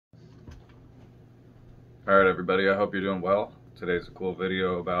Alright everybody, I hope you're doing well. Today's a cool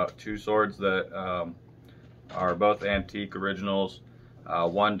video about two swords that are both antique originals.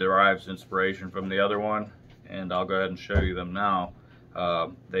 One derives inspiration from the other one, and I'll go ahead and show you them now.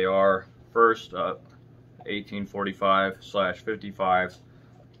 They are first 1845/55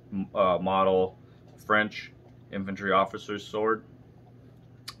 model French infantry officer's sword,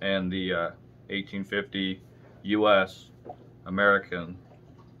 and the 1850 US American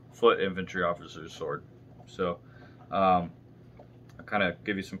foot infantry officer's sword. So I'll kind of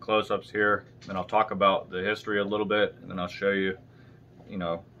give you some close-ups here, then I'll talk about the history a little bit, and then I'll show you,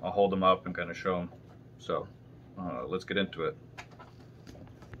 I'll hold them up and kind of show them. So let's get into it.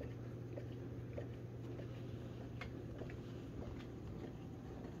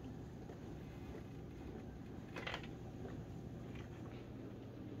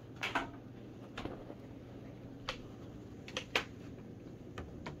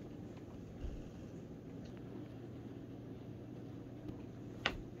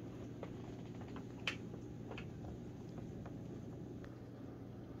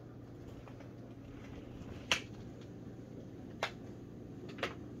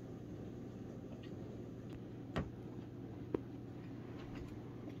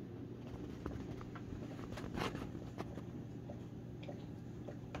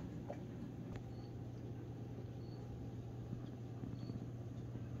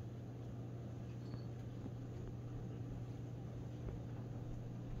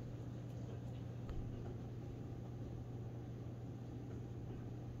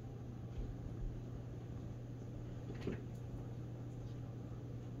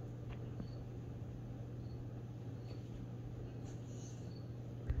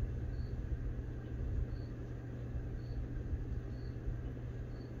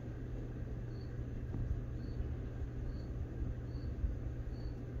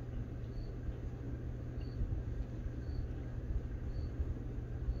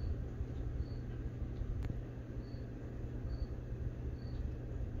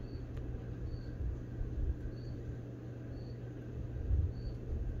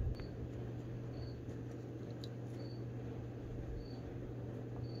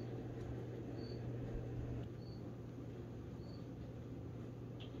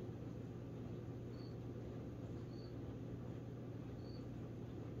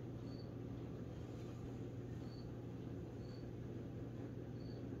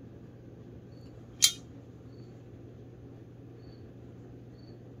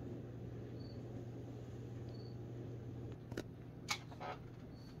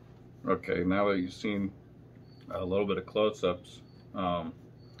 Okay, now that you've seen a little bit of close-ups,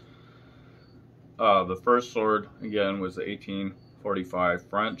 the first sword again was the 1845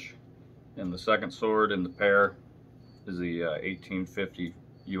 French, and the second sword in the pair is the 1850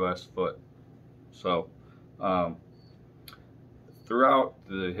 US foot. So throughout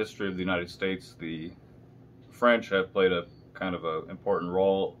the history of the United States, the French have played a kind of an important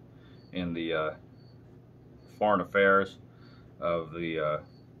role in the foreign affairs of the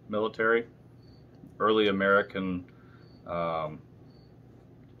military. Early American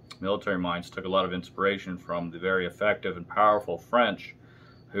military minds took a lot of inspiration from the very effective and powerful French,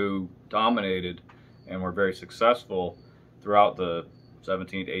 who dominated and were very successful throughout the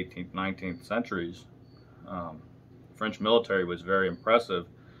 17th, 18th, 19th centuries. French military was very impressive,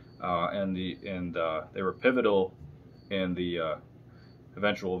 and they were pivotal in the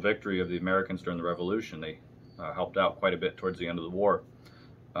eventual victory of the Americans during the Revolution. They helped out quite a bit towards the end of the war,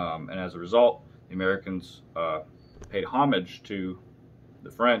 and as a result, the Americans paid homage to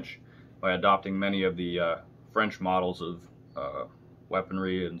the French by adopting many of the French models of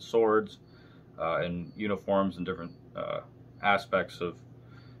weaponry and swords and uniforms and different aspects of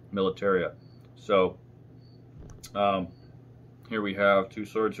militaria. So here we have two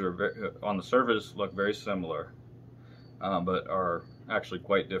swords that are on the surface look very similar, but are actually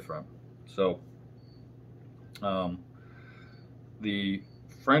quite different. So the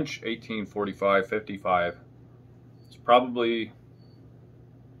French 1845/55 is probably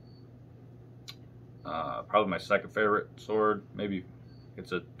my second favorite sword. Maybe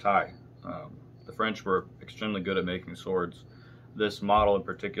it's a tie. The French were extremely good at making swords. This model in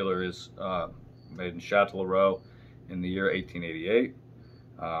particular is made in Châtellerault in the year 1888,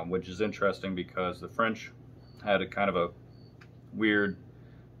 which is interesting because the French had a kind of a weird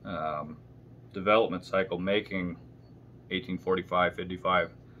development cycle making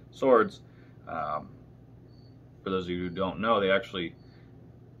 1845/55 swords. For those of you who don't know, they actually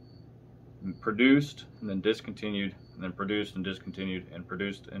produced and then discontinued, and then produced and discontinued, and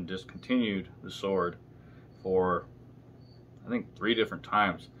produced and discontinued the sword for, I think, 3 different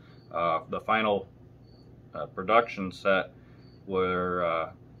times. The final production set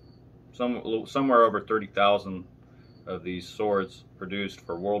were somewhere over 30,000 of these swords produced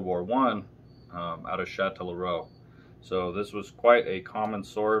for World War I out of Châtellerault. So this was quite a common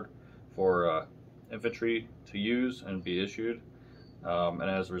sword for infantry to use and be issued, and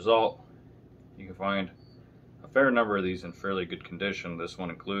as a result you can find a fair number of these in fairly good condition, this one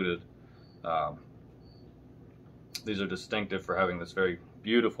included. These are distinctive for having this very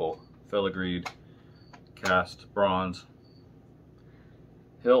beautiful filigreed cast bronze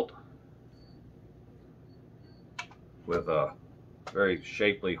hilt with a very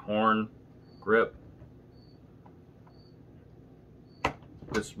shapely horn grip.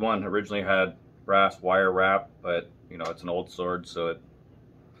 This one originally had brass wire wrap, but you know, it's an old sword, so it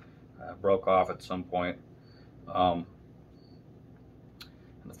broke off at some point. And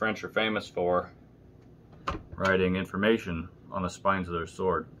the French are famous for writing information on the spines of their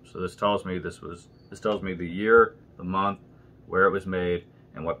sword. So this tells me the year, the month, where it was made,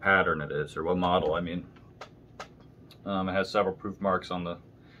 and what pattern it is, or what model. I mean, it has several proof marks on the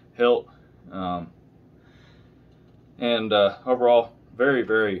hilt, and overall, very,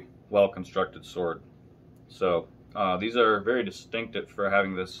 very well constructed sword. So these are very distinctive for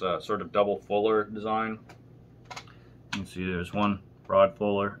having this sort of double fuller design. You can see there's one broad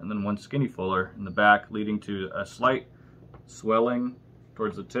fuller and then one skinny fuller in the back, leading to a slight swelling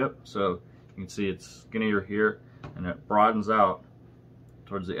towards the tip. So you can see it's skinnier here and it broadens out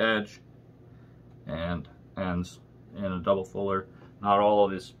towards the edge and ends in a double fuller. Not all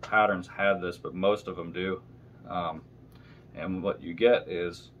of these patterns had this, but most of them do. And what you get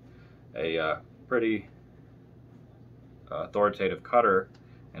is a pretty authoritative cutter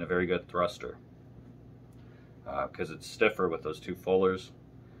and a very good thruster, because it's stiffer with those two fullers,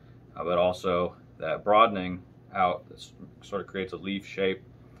 but also that broadening out this sort of creates a leaf shape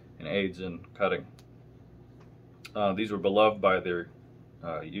and aids in cutting. These were beloved by their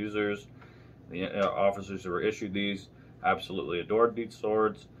users. The officers who were issued these absolutely adored these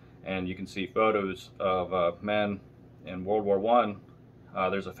swords, and you can see photos of men in World War I.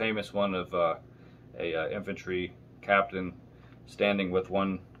 There's a famous one of a infantry captain standing with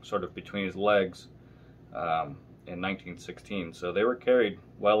one sort of between his legs in 1916. So they were carried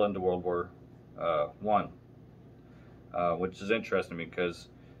well into World War I, which is interesting because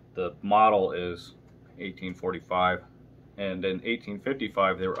the model is 1845, and in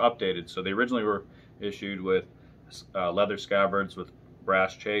 1855 they were updated. So they originally were issued with leather scabbards with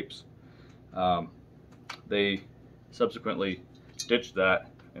brass chapes. They subsequently ditched that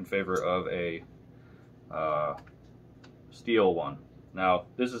in favor of a steel one. Now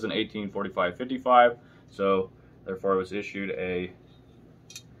this is an 1845-55, so therefore it was issued a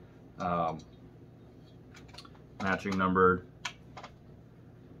matching numbered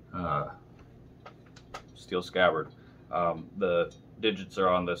steel scabbard. The digits are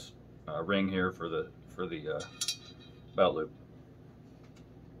on this ring here for the belt loop,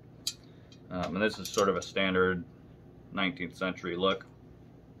 and this is sort of a standard 19th century look.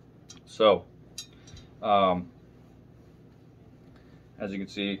 So as you can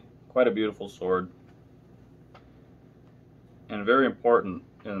see, quite a beautiful sword, and very important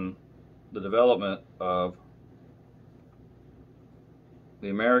in the development of the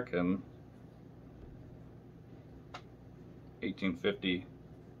American 1850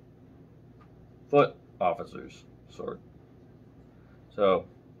 foot officer's sword. So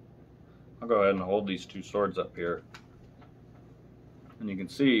I'll go ahead and hold these two swords up here, and you can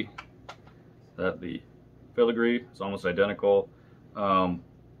see that the filigree is almost identical.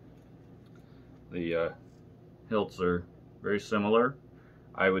 The hilts are very similar.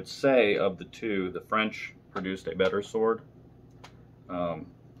 I would say of the two, the French produced a better sword.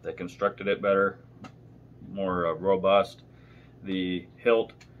 They constructed it better, more robust. The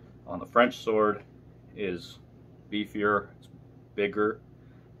hilt on the French sword is beefier, it's bigger,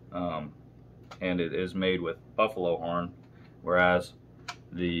 and it is made with buffalo horn, whereas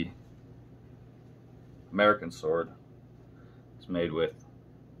the American sword is made with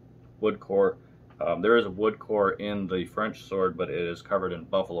wood core. There is a wood core in the French sword, but it is covered in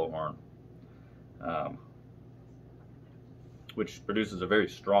buffalo horn, which produces a very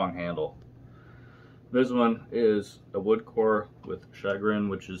strong handle. This one is a wood core with chagrin,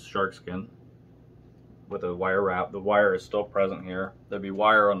 which is shark skin, with a wire wrap. The wire is still present here. There'd be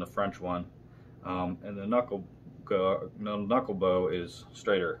wire on the French one, and the knuckle bow is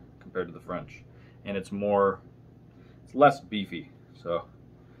straighter compared to the French, and it's less beefy. So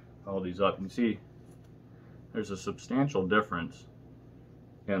I'll hold these up. You can see there's a substantial difference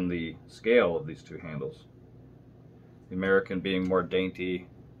in the scale of these two handles. The American being more dainty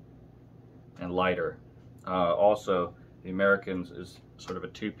and lighter, Also, the Americans is sort of a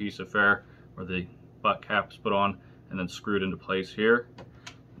two-piece affair where the butt cap is put on and then screwed into place here.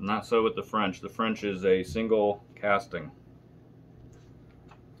 Not so with the French. The French is a single casting.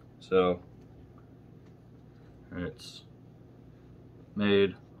 So it's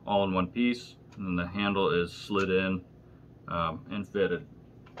made all in one piece, and then the handle is slid in and fitted.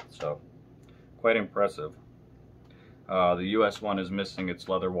 So quite impressive. The US one is missing its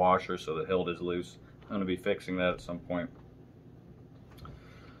leather washer, so the hilt is loose. I'm going to be fixing that at some point.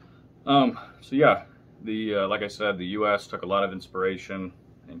 So yeah, like I said, the US took a lot of inspiration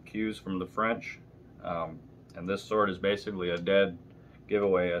and cues from the French, and this sword is basically a dead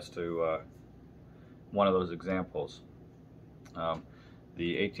giveaway as to one of those examples.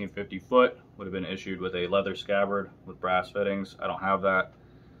 The 1850 foot would have been issued with a leather scabbard with brass fittings. I don't have that.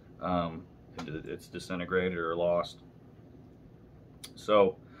 It's disintegrated or lost.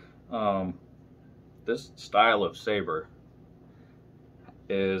 So this style of saber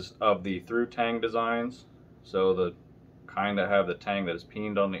is of the through tang designs, so the kind that have the tang that is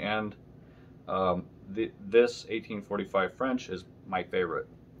peened on the end. This 1845 French is my favorite.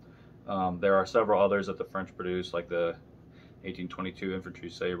 There are several others that the French produce, like the 1822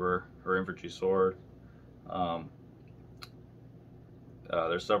 infantry saber or infantry sword.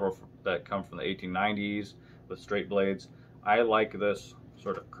 There's several that come from the 1890s with straight blades. I like this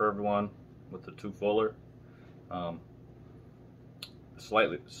sort of curved one with the two fuller.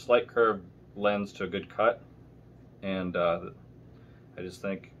 Slight curved lends to a good cut, and I just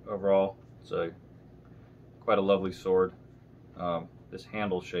think overall it's quite a lovely sword. This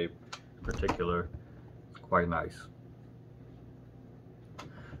handle shape in particular is quite nice.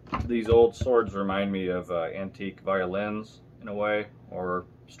 These old swords remind me of antique violins in a way, or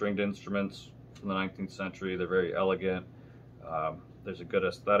stringed instruments from the 19th century. They're very elegant. There's a good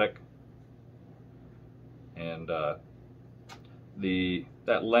aesthetic, and that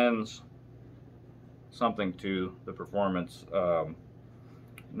lends something to the performance.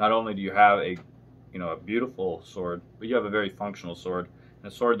 Not only do you have a beautiful sword, but you have a very functional sword,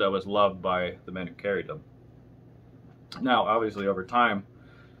 and a sword that was loved by the men who carried them. Now, obviously, over time,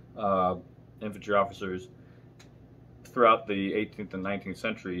 infantry officers throughout the 18th and 19th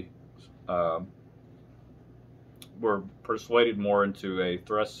century were persuaded more into a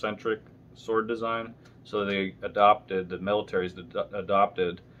thrust-centric sword design, so the militaries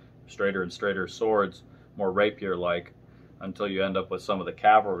adopted straighter and straighter swords, more rapier-like, until you end up with some of the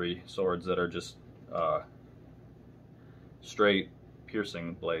cavalry swords that are just straight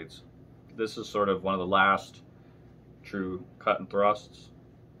piercing blades. This is sort of one of the last true cut and thrusts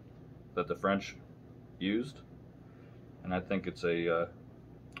that the French used, and I think it's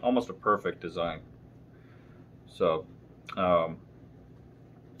almost a perfect design. So of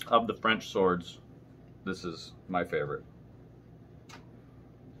the French swords, this is my favorite,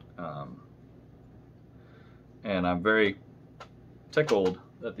 and I'm very tickled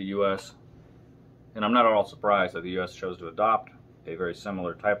that the US, and I'm not at all surprised that the US chose to adopt a very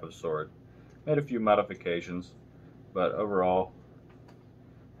similar type of sword. Made a few modifications, but overall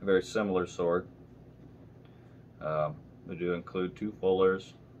a very similar sword. We do include two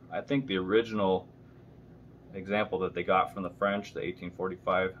fullers. I think the original example that they got from the French, the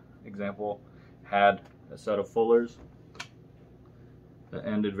 1845 example, had a set of fullers that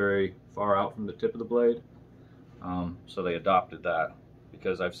ended very far out from the tip of the blade. So they adopted that,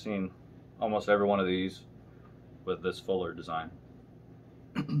 because I've seen almost every one of these with this fuller design.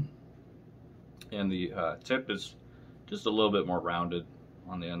 And the tip is just a little bit more rounded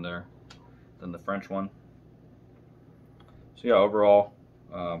on the end there than the French one. So yeah, overall,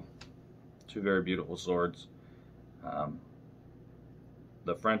 two very beautiful swords.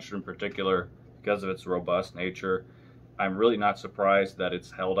 The French in particular, because of its robust nature, I'm really not surprised that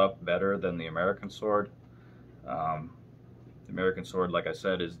it's held up better than the American sword. The American sword, like I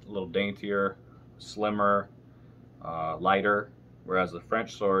said, is a little daintier, slimmer, lighter, whereas the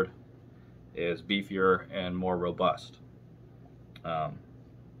French sword is beefier and more robust. And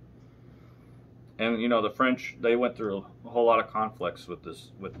the French, they went through a whole lot of conflicts with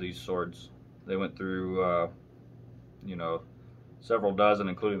these swords. They went through several dozen,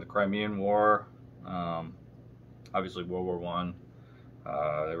 including the Crimean War, obviously World War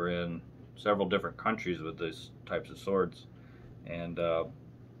I. They were in several different countries with these types of swords, and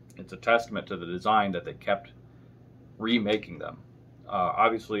it's a testament to the design that they kept remaking them.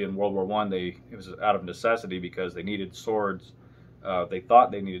 Obviously in World War I, it was out of necessity, because they needed swords. They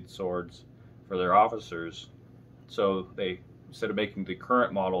thought they needed swords for their officers, so they, instead of making the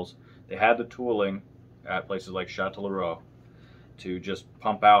current models, they had the tooling at places like Châtellerault to just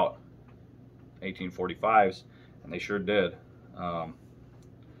pump out 1845s, and they sure did.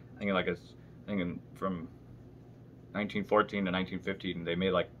 Thinking from 1914 to 1915, they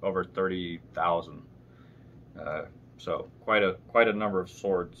made like over 30,000. So quite a number of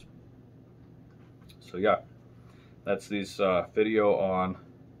swords. So yeah, that's this video on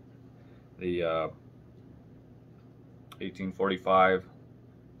the 1845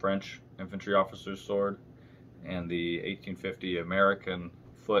 French infantry officer's sword and the 1850 American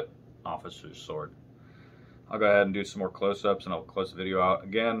foot officer's sword. I'll go ahead and do some more close-ups and I'll close the video out.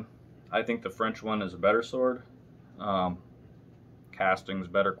 Again, I think the French one is a better sword. Casting's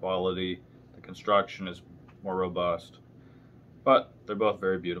better quality, the construction is more robust, but they're both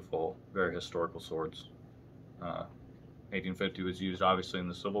very beautiful, very historical swords. 1850 was used obviously in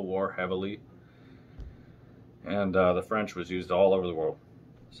the Civil War heavily, and the French was used all over the world.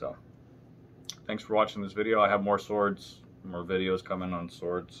 So thanks for watching this video. I have more swords, more videos coming on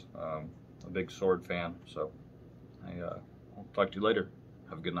swords. I'm a big sword fan, so I'll talk to you later.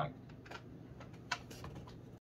 Have a good night.